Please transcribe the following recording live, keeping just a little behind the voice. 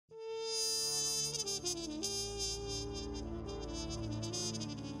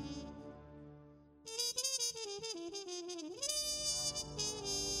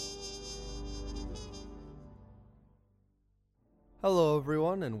Hello,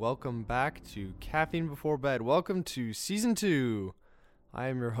 everyone, and welcome back to Caffeine Before Bed. Welcome to Season 2. I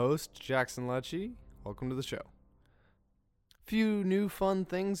am your host, Jackson Lecce. Welcome to the show. Few new fun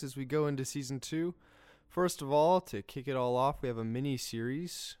things as we go into Season 2. First of all, to kick it all off, we have a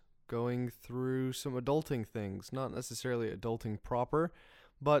mini-series going through some adulting things. Not necessarily adulting proper,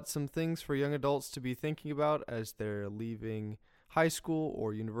 but some things for young adults to be thinking about as they're leaving high school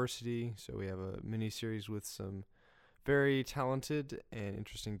or university. So we have a mini-series with some very talented and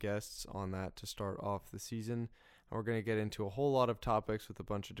interesting guests on that to start off the season. And we're going to get into a whole lot of topics with a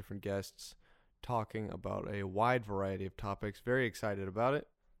bunch of different guests talking about a wide variety of topics. Very excited about it.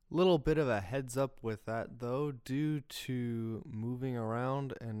 Little bit of a heads up with that though, due to moving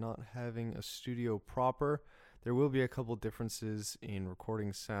around and not having a studio proper, there will be a couple differences in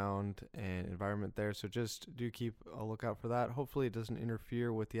recording sound and environment there, so just do keep a lookout for that. Hopefully it doesn't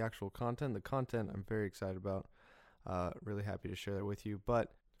interfere with the actual content. The content I'm very excited about. Really happy to share that with you,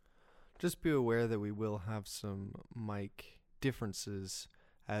 but just be aware that we will have some mic differences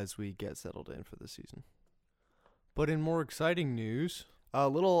as we get settled in for the season. But in more exciting news, a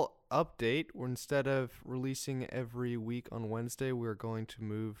little update. Instead of releasing every week on Wednesday, we're going to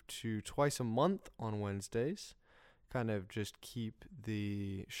move to twice a month on Wednesdays. Kind of just keep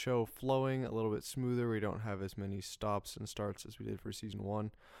the show flowing a little bit smoother. We don't have as many stops and starts as we did for season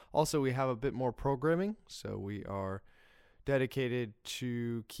 1. Also, we have a bit more programming, so we are dedicated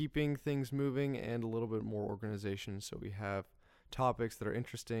to keeping things moving and a little bit more organization. So we have topics that are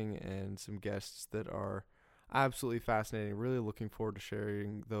interesting and some guests that are absolutely fascinating. Really looking forward to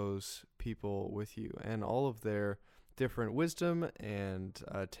sharing those people with you and all of their different wisdom and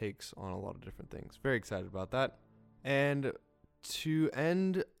takes on a lot of different things. Very excited about that. And to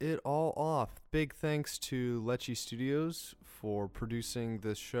end it all off, big thanks to Lecce Studios for producing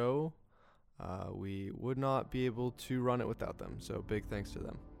this show. We would not be able to run it without them, so big thanks to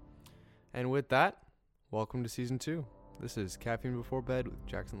them. And with that, welcome to Season 2. This is Caffeine Before Bed with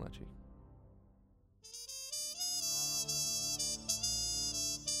Jackson Lecce.